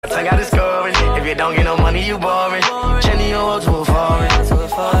I got discouraged. If you don't get no money, you boring. Changing your world to a foreign.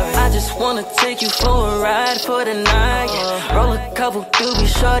 I just wanna take you for a ride for the night, yeah. Roll a couple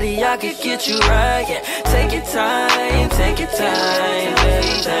doobies, shorty, I could get you right, yeah. Take your time, baby.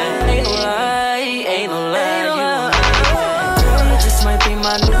 Ain't no lie, ain't no lie. Girl, you just might be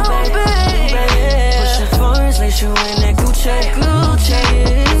my new baby. Pushing forwards, lace you in that Gucci.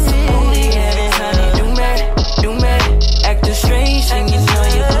 Only every time you do me, acting strange, and you know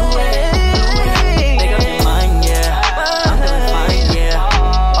you blew it. Make up your mind, yeah. I'm doing fine,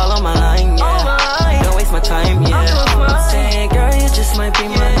 yeah. All on my line, yeah. Don't waste my time, yeah. I'm saying, girl, you just might be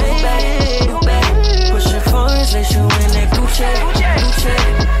my new babe. Pushing forwards, lace you in that Gucci.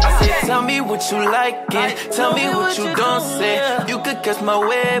 I said, tell me what you like and tell me what you don't say. You could catch my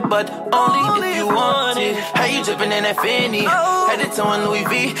way, but only if you want it. How you drippin' in that Fendi? Headed to a Louis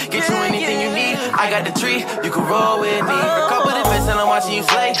V, get you anything you need. I got the tree, you can roll with me. A couple of bits and I'm watching you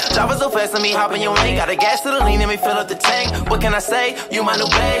slay. Driving so fast, let me hop in your lane. Got a gas to the lean, let me fill up the tank. What can I say? You my new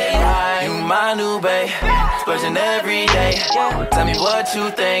babe, you my new babe. Splurging every day. Tell me what you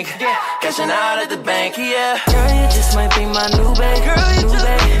think. Cashing out at the bank, yeah. Girl, you just might be my new babe.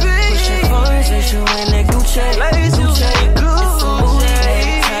 Pushing forwards, lace you in that Gucci. It's a movie,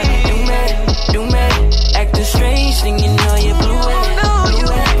 every time you do me. Acting strange, then you know you blew it.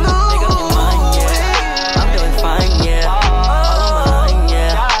 Make up your mind, yeah. I'm doing fine, yeah. All on my line,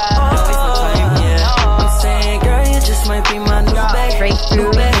 yeah. Don't waste my time, yeah. I'm saying, girl, you just might be my new babe.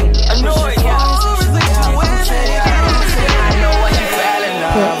 Breakthrough. I know what you fallin'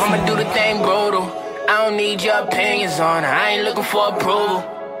 love. I'ma do the thing brutal. I don't need your opinions on it. I ain't looking for approval.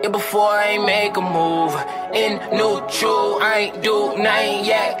 Yeah, before I ain't make a move. In neutral, I ain't do nothing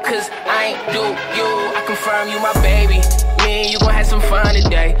yet, cause I ain't do you. I confirm you my baby. Me and you gon' have some fun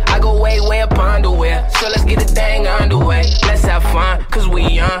today. I go way up underwear. So let's get the thing underway. Let's have fun, cause we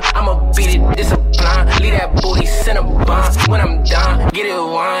young. I'ma beat it, discipline. Leave that booty Cinnabon. When I'm done, get it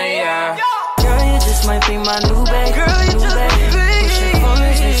one, yeah. Girl, you just might be my new babe. Pushing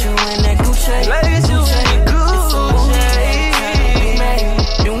forwards, lace you in that Gucci. It's a movie, every time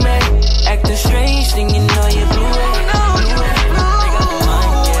you do me. Acting strange, then you know you blew it. Make up your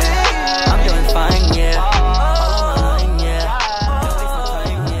mind, yeah. I'm doing fine, yeah. All on my line, yeah. Don't waste my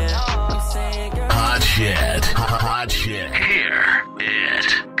time, yeah. I'm saying, girl. Hot shit. Here it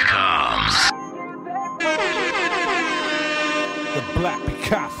comes. The Black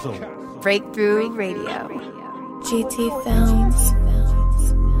Picasso. Breakthrough Radio. GT Films.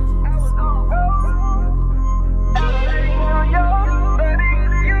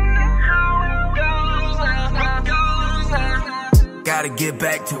 Gotta get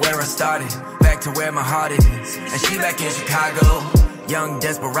back to where I started, back to where my heart is. And she back in Chicago, young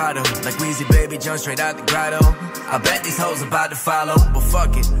desperado, like Weezy Baby, jump straight out the grotto. I bet these hoes about to follow, but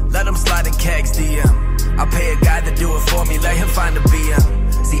fuck it, let them slide in Kegs DM. I pay a guy to do it for me, let him find a BM.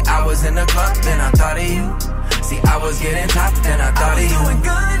 See, I was in the club, then I thought of you. See, I was getting top, then I thought of you. I was doing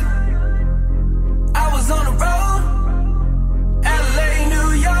good, I was on the road, LA,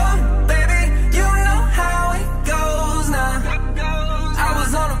 New York, baby, you know how it goes now. I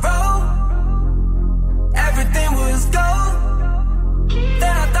was on the road, everything was gold,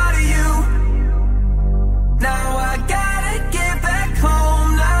 then I thought of you. Now I gotta get back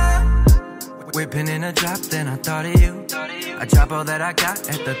home now. Whipping in a drop, then I thought of you. I drop all that I got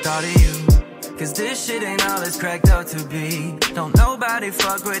at the thought of you. Cause this shit ain't all it's cracked up to be. Don't nobody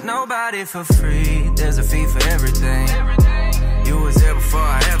fuck with nobody for free. There's a fee for everything. You was there before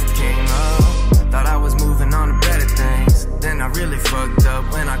I ever came up. Thought I was moving on to better things. Then I really fucked up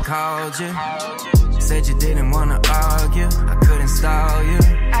when I called you. Said you didn't wanna argue, I couldn't stall you.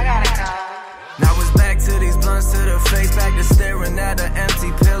 I gotta go. Now it's back to these blunts to the face, back to staring at an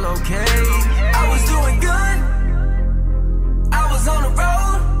empty pillowcase. I was doing good, I was on the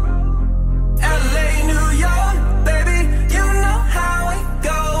road, LA, New York, baby, you know how it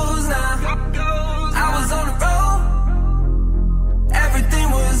goes now. I was on the road, everything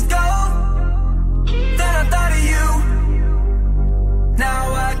was gold, then I thought of you.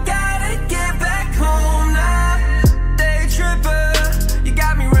 Now I gotta get back home now. Day tripper, you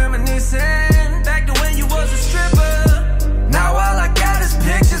got me reminiscing back to when you was a stripper. Now all I got is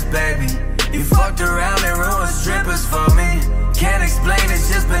pictures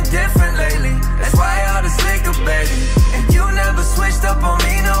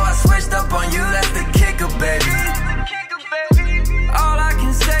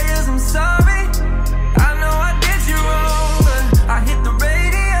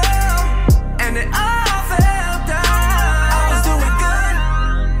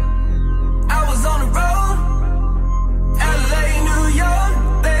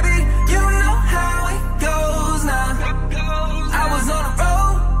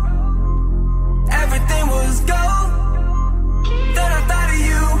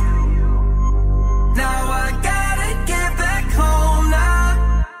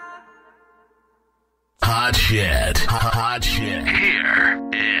Hot shit. Hot shit. Here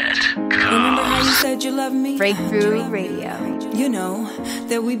it comes. Remember how you said you loved me? Breakthrough Radio. You know,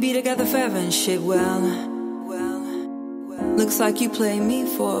 that we'd be together forever and shit, well, looks like you play me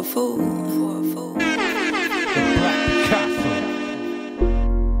for a fool.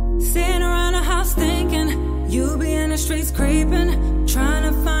 Sitting around the house thinking, you be in the streets creeping, trying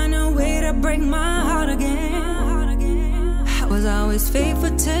to find a way to break my heart again. I was always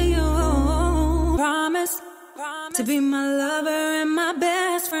faithful to you, promised to be my lover and my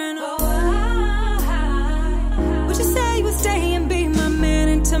best friend. Would you say you would stay and be my man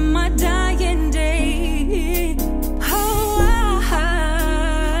until my dying day?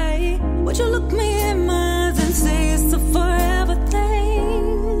 Would you look me in my eyes and say it's a forever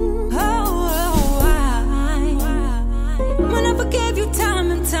thing? When I forgave you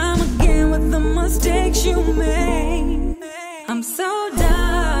time and time again with the mistakes you made, I'm so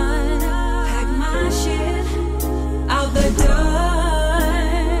done. Pack my shit out the door,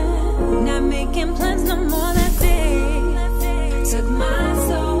 not making plans no more that day. Took my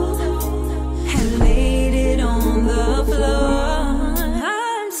soul and laid it on the floor.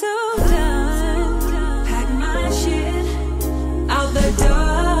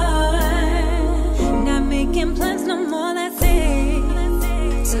 Not making plans no more that day.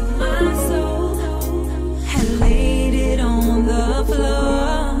 Took my soul and laid it on the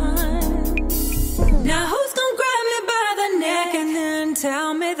floor. Now who's gonna grab me by the neck and then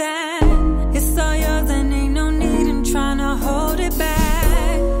tell me that it's all yours and ain't no need in trying to hold it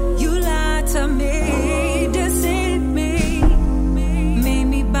back? You lied to me, deceived me, made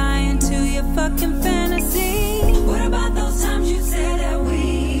me buy into your fucking fantasy. What about those times you said that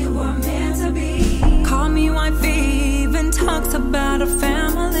we were meant to be? Call me wifey, even talks about a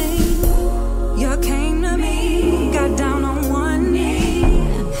family. You came to me, got down on one knee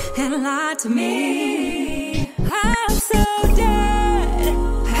and lied to me. I'm so dead.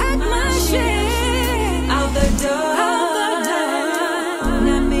 Pack my shit out the door.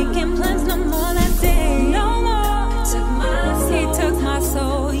 Not making plans no more that day. No more. He took my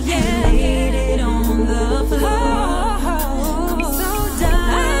soul, yeah, and laid it on the floor.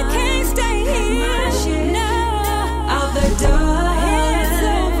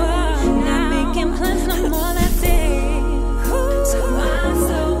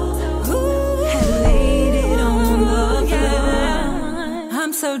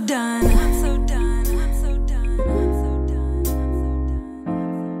 So done. I'm so done. I'm so done. I'm so done.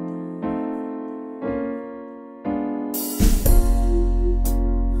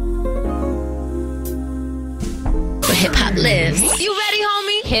 Where hip hop lives. You ready,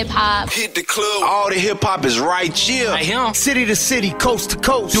 homie? Hip hop. Hit the club. All the hip hop is right here. Right here. City to city, coast to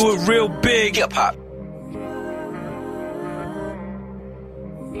coast. Do it real big. Hip hop.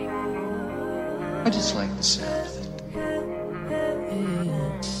 I just like the sound of it.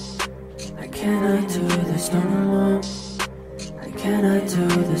 I cannot do this no more. I cannot do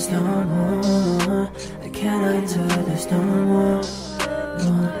this no more. I cannot do this no more.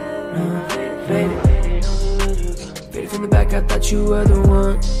 No. Faded from the back, I thought you were the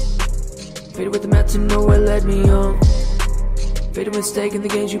one. Faded with the map to know what led me on. Faded mistake in the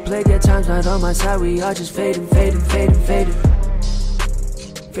games you played. At times not on my side, we are just fading. Faded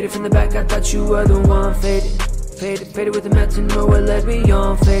from the back, I thought you were the one. Faded with the map to know what led me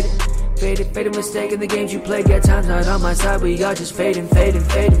on. Faded mistake in the games you played. At times not on my side, we are just fading. Faded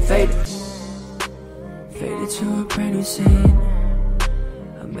to a brand new scene.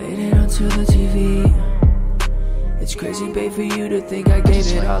 I made it onto the TV. It's crazy, babe, for you to think I gave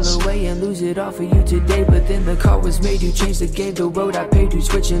it all away and lose it all for you today. But then the call was made, you changed the game. The road I paved, you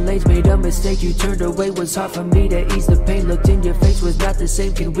switching lanes, made a mistake. You turned away, was hard for me to ease the pain. Looked in your face, was not the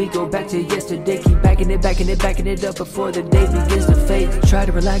same. Can we go back to yesterday? Keep backing it up before the day begins to fade. Try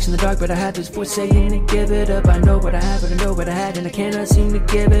to relax in the dark, but I have this voice saying to give it up. I know what I have, but I know what I had, and I cannot seem to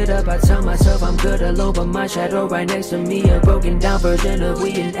give it up. I tell myself I'm good alone, but my shadow right next to me, a broken down version of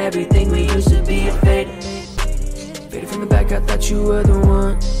we and everything we used to be. Faded from the back, I thought you were the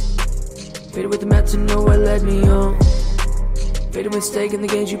one. Faded with the map to know what led me on. Faded mistake in the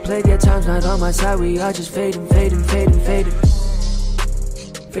games you played. At times not on my side, we are just fading. Faded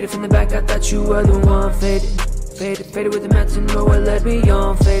from the back, I thought you were the one. Faded with the map to know what led me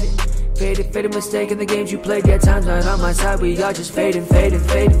on. Faded mistake in the games you played. At times not on my side, we are just fading.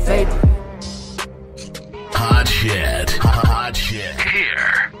 Hot shit.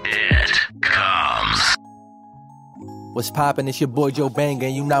 Here it comes. What's poppin'? It's your boy Joe Banga,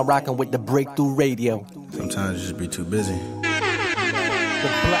 and you now rockin' with the Breakthrough Radio. Sometimes you just be too busy. The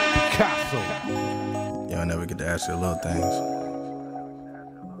Black Picasso. Y'all never get to ask the little things.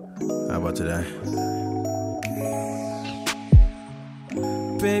 How about today?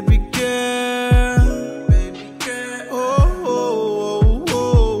 Baby girl, oh, oh,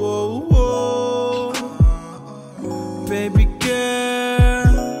 oh, oh, oh. Baby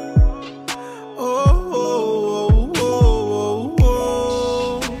girl, oh, oh, oh,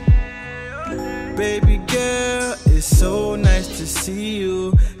 oh, oh. Baby girl, it's so nice to see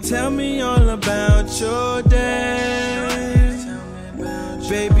you. Tell me all about your day.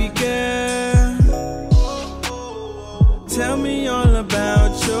 Baby girl, tell me all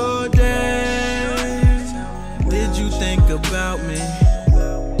about your day. Did you think about me?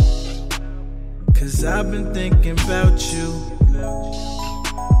 'Cause I've been thinking about you.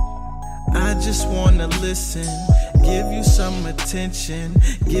 I just wanna listen, give you some attention,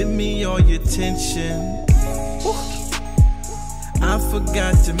 give me all your attention. I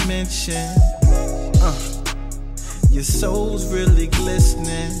forgot to mention, your soul's really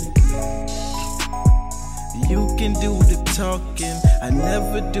glistening. You can do the talking, I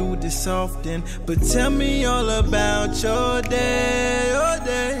never do this often. But tell me all about your day, your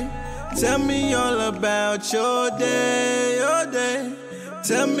day. Tell me all about your day, your day.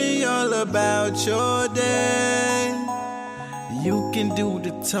 Tell me all about your day. You can do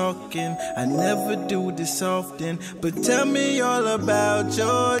the talking, I never do this often. But tell me all about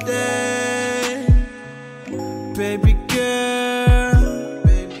your day. Baby girl,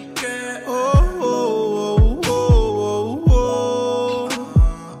 oh, oh, oh, oh, oh.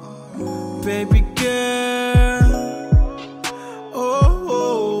 Baby girl, oh,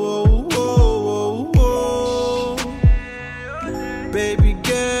 oh, oh, oh, oh. Baby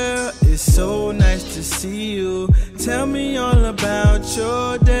girl, it's so nice to see you. Tell me all about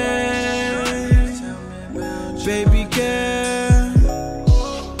your day. Baby girl,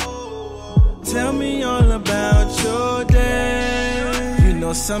 tell me all about your day. You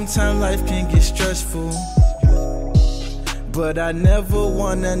know sometimes life can get stressful, but I never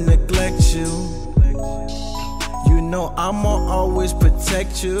wanna neglect you. You know I'ma always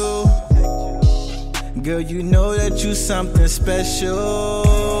protect you. Girl, you know that you something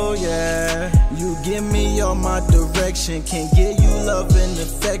special, yeah. You give me all my direction, can give you love and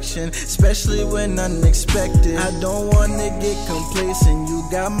affection, especially when unexpected. I don't wanna get complacent, you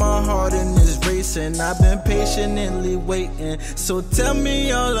got my heart in this race, and I've been patiently waiting. So tell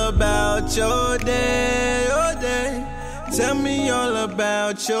me all about your day, your day. Tell me all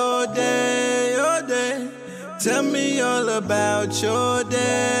about your day, your day. Tell me all about your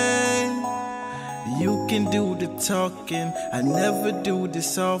day. You can do the talking, I never do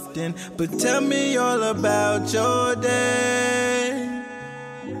this often. But tell me all about your day.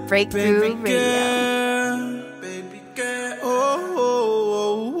 Breakthrough Radio. Baby girl, oh,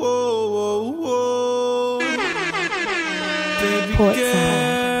 oh, oh, oh, oh. Baby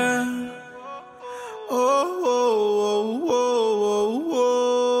girl, oh, oh, oh, oh,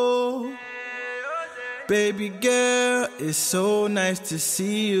 oh. Baby girl, it's so nice to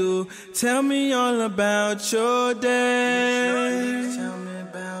see you. Tell me all about your day. Tell me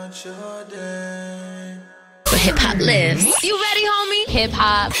about your day. Where hip hop lives. You ready, homie? Hip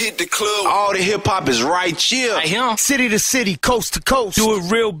hop. Hit the club. All the hip hop is right here. City to city, coast to coast. Do it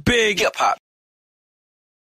real big. Hip hop.